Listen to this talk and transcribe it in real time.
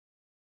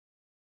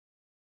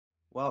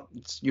Well,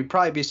 you'd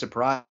probably be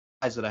surprised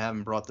that I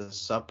haven't brought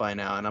this up by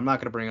now, and I'm not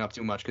going to bring it up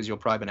too much because you'll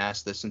probably been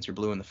asked this since you're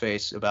blue in the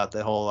face about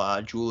the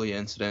whole Julia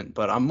incident.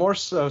 But I'm more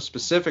so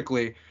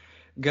specifically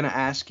going to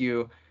ask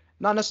you,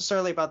 not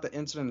necessarily about the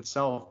incident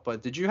itself,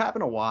 but did you happen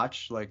to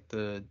watch like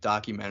the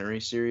documentary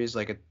series,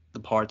 like the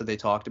part that they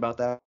talked about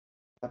that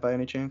by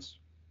any chance?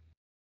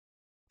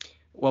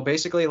 Well,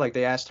 basically, like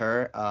they asked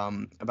her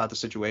about the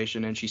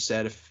situation, and she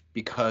said if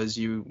because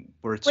you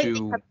were Wait, too.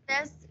 because of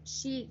this,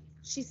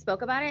 she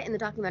spoke about it in the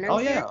documentary Oh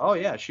series. yeah, oh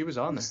yeah, she was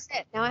Oh on there.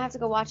 shit! Now I have to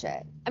go watch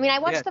it. I mean, I Yeah.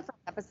 watched the first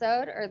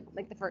episode, or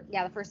like the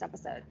first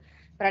episode,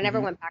 but I never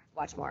Hmm. went back to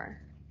watch more.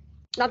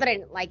 Not that I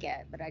didn't like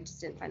it, but I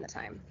just didn't find the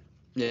time.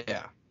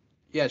 Yeah.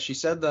 Yeah, she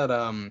said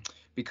that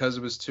because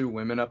it was two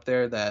women up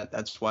there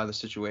that's why the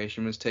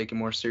situation was taken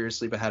more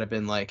seriously, but had it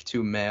been like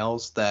two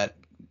males that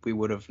we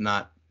would have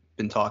not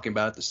been talking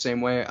about it the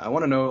same way. I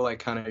want to know like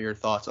kind of your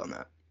thoughts on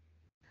that.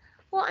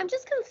 Well, I'm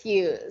just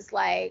confused.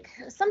 Like,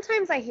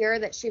 sometimes I hear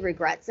that she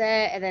regrets it,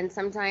 and then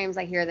sometimes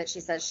I hear that she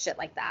says shit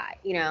like that,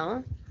 you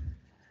know?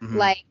 Hmm.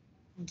 Like,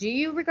 do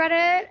you regret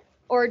it,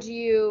 or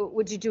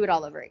would you do it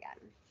all over again?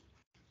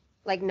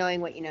 Like,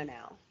 knowing what you know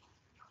now.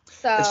 It's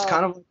So,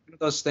 kind of like one of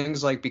those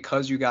things like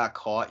because you got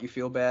caught, you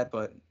feel bad,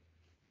 but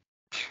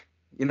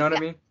you know what I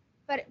yeah, mean?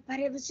 but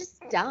it was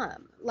just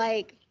dumb.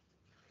 Like,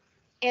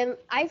 and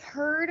I've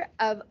heard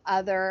of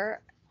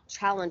other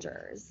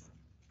challengers.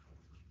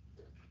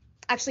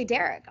 Actually,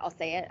 Derek, I'll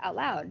say it out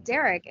loud.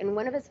 Derek, in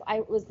one of his, I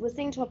was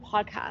listening to a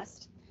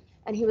podcast,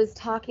 and he was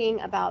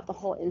talking about the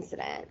whole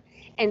incident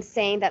and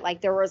saying that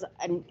like there was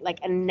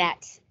a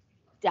net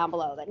down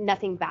below that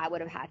nothing bad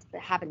would have had to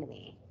happen to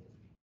me.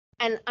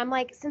 And I'm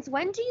like, since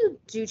when do you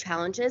do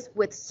challenges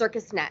with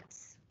circus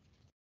nets?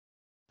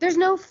 There's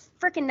no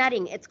freaking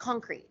netting. It's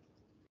concrete.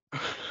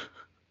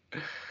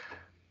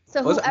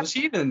 So whoever, Was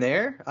he even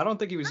there? I don't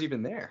think he was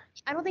even there.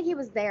 I don't think he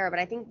was there, but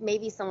I think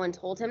maybe someone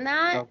told him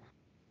that,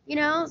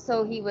 Oh,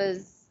 so he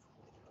was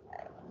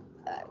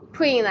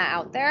putting that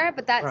out there,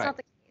 but that's right. not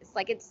the case.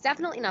 Like, it's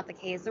definitely not the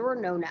case. There were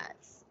no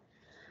nets.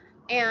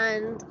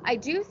 And I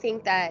do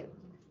think that,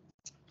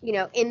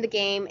 in the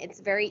game, it's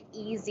very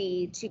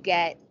easy to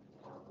get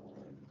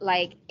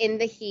like in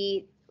the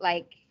heat,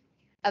 like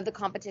of the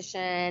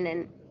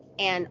competition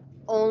and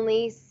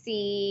only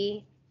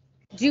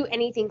do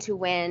anything to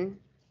win,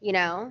 you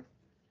know?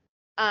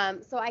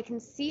 So I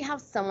can see how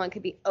someone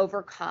could be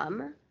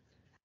overcome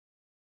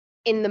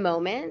in the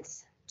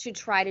moment to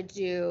try to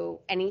do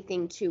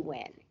anything to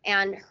win.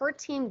 And her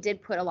team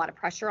did put a lot of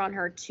pressure on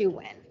her to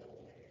win.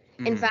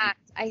 In Hmm.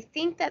 fact, I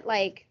think that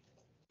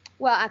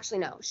well, actually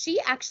no, she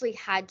actually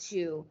had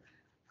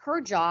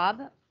her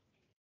job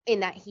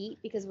in that heat,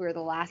 because her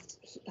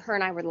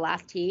and I were the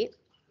last heat,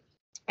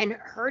 and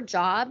her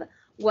job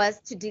was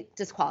to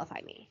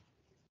disqualify me.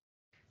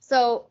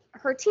 So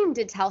her team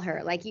did tell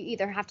her, like, you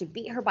either have to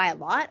beat her by a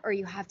lot or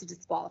you have to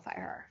disqualify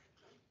her.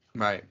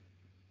 Right.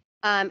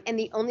 And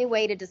the only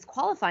way to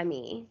disqualify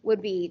me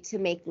would be to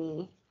make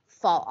me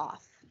fall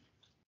off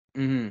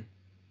Hmm.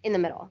 in the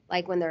middle,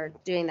 like when they're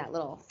doing that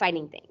little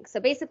fighting thing. So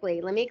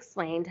basically, let me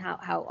explain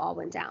how it all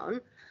went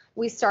down.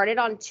 We started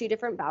on two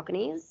different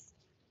balconies,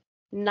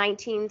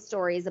 19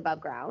 stories above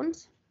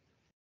ground.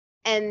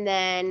 And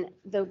then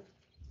the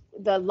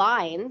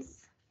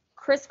lines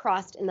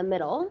crisscrossed in the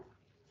middle,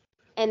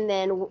 and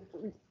then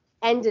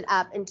ended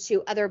up in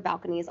two other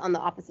balconies on the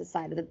opposite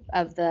side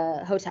of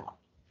the hotel.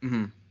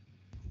 Hmm.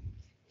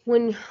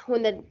 When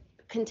the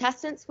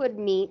contestants would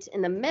meet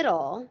in the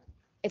middle,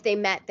 if they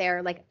met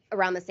there like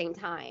around the same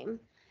time,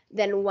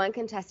 then one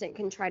contestant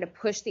can try to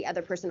push the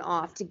other person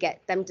off to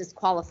get them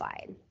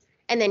disqualified,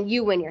 and then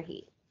you win your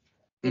heat,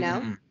 you know?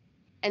 Hmm.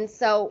 And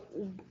so,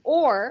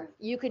 or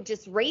you could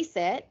just race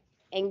it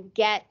and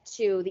get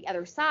to the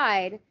other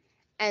side,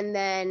 and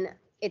then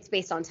it's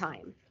based on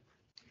time.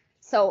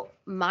 So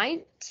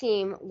my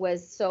team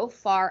was so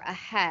far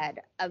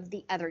ahead of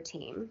the other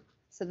team.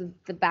 So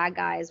the bad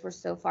guys were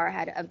so far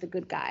ahead of the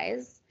good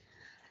guys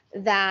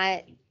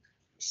that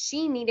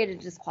she needed to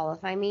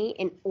disqualify me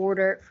in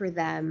order for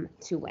them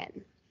to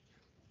win.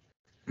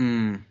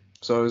 Mm.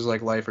 So it was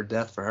like life or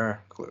death for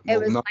her. It Well,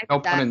 was no, life or no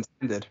pun death.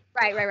 intended.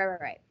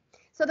 Right.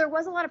 So there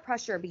was a lot of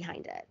pressure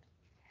behind it,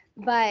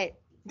 but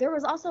there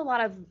was also a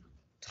lot of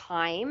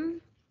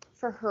time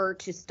for her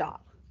to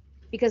stop,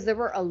 because there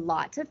were a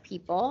lot of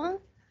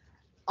people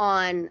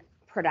on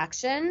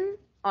production,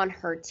 on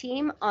her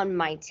team, on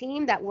my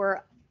team, that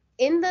were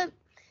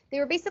they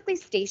were basically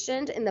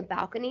stationed in the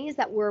balconies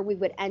that where we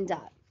would end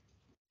up.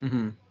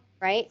 Hmm.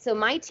 Right. So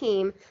my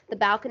team, the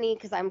balcony,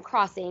 because I'm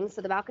crossing,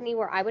 so the balcony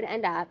where I would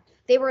end up,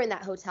 they were in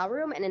that hotel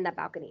room and in that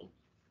balcony.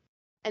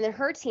 And then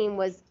her team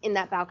was in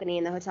that balcony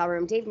in the hotel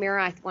room. Dave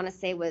Mira, I want to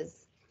say,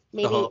 was The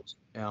maybe, host.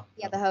 Yeah.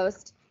 yeah, the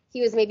host.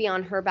 He was maybe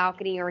on her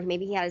balcony, or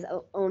maybe he had his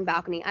own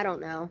balcony. I don't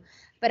know.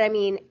 But I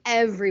mean,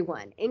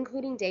 everyone,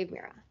 including Dave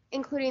Mira,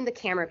 including the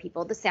camera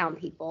people, the sound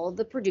people,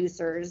 the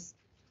producers,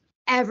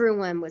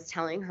 everyone was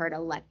telling her to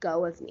let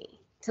go of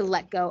me, to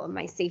let go of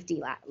my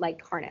safety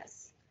like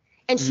harness.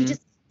 And she Hmm.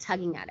 just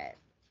tugging at it.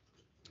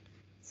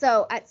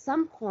 So at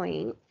some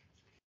point,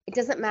 it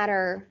doesn't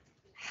matter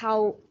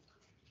how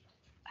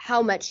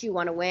much you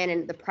want to win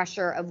and the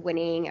pressure of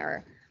winning,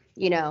 or,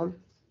 you know,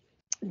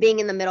 being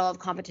in the middle of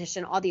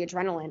competition, all the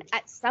adrenaline.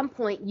 At some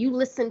point, you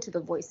listen to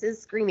the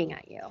voices screaming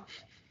at you.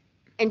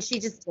 And she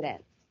just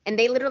didn't. And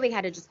they literally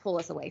had to just pull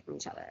us away from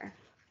each other.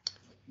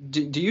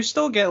 Do you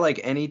still get like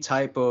any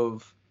type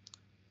of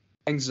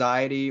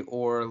anxiety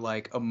or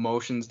like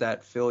emotions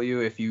that fill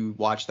you if you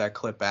watch that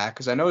clip back?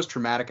 Because I know it's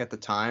traumatic at the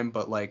time,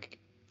 but like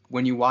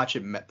when you watch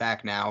it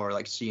back now or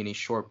like see any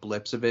short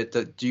blips of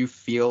it, do you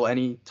feel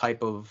any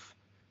type of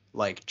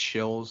like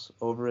chills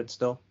over it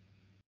still?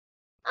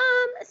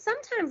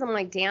 Sometimes I'm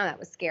like, damn, that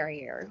was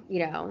scarier,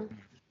 you know.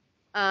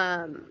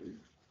 Um,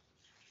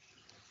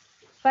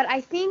 but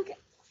I think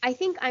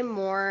I'm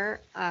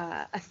more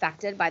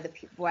affected by the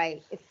people.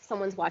 If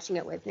someone's watching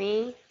it with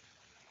me,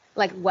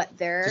 like what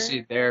To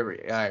see their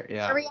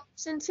yeah.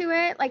 reaction to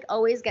it, like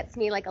always gets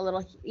me like a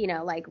little, you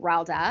know, like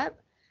riled up.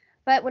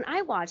 But when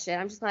I watch it,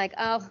 I'm just like,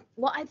 oh,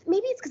 well,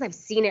 maybe it's because I've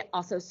seen it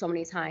also so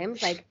many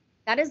times. Like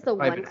that is the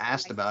I've one been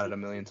asked about it a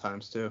million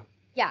times too.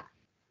 Yeah,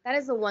 that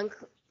is the one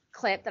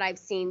clip that I've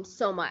seen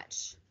so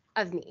much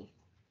of me.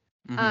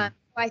 Mm-hmm. So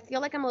I feel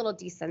like I'm a little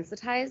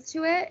desensitized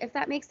to it, if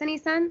that makes any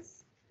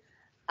sense.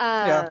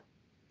 Yeah.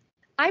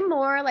 I'm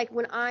more like,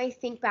 when I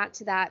think back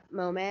to that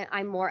moment,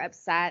 I'm more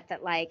upset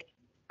that like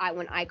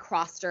when I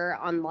crossed her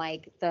on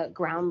like the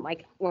ground,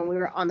 like when we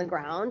were on the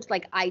ground,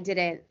 like I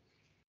didn't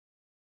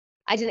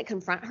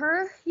confront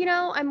her, you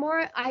know.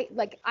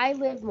 I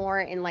live more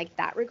in like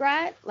that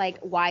regret. Like,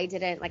 why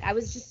didn't, like, I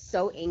was just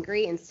so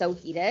angry and so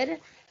heated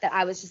that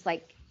I was just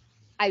like,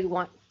 I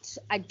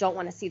don't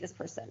want to see this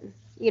person,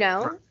 you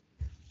know?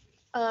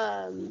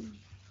 But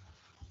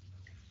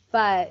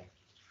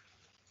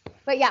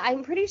yeah,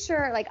 I'm pretty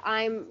sure like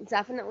I'm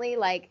definitely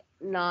like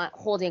not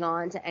holding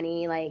on to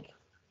any like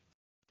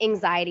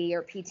anxiety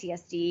or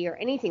PTSD or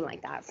anything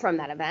like that from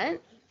that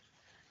event.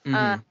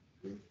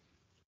 Mm-hmm.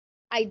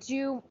 I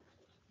do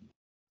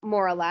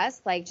more or less,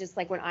 like, just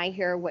like when I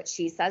hear what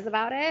she says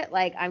about it,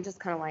 like I'm just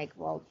kind of like,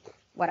 well,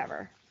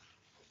 whatever,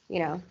 you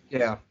know.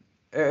 Yeah.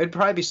 It'd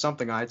probably be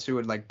something I too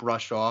would like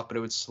brush off, but it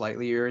would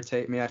slightly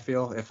irritate me, I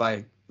feel, if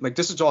I like,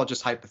 this is all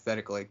just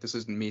hypothetical. Like, this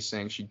isn't me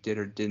saying she did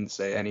or didn't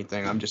say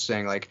anything. I'm just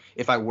saying, like,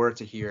 if I were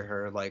to hear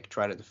her like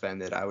try to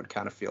defend it, I would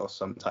kind of feel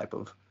some type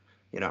of,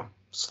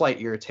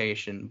 slight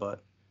irritation,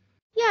 but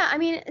Yeah, I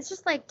mean, it's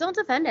just like, don't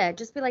defend it,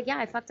 just be like, yeah,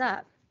 I fucked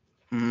up,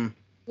 mm,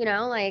 you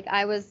know. Like,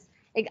 I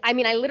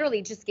mean, I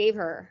literally just gave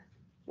her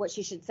what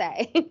she should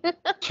say.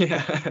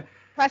 yeah.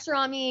 Pressure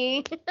on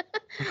me.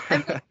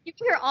 I'm like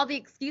giving her all the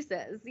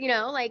excuses, you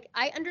know. Like,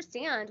 I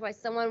understand why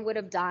someone would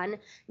have done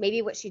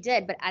maybe what she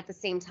did, but at the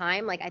same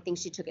time, like, I think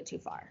she took it too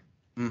far.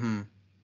 Mm-hmm.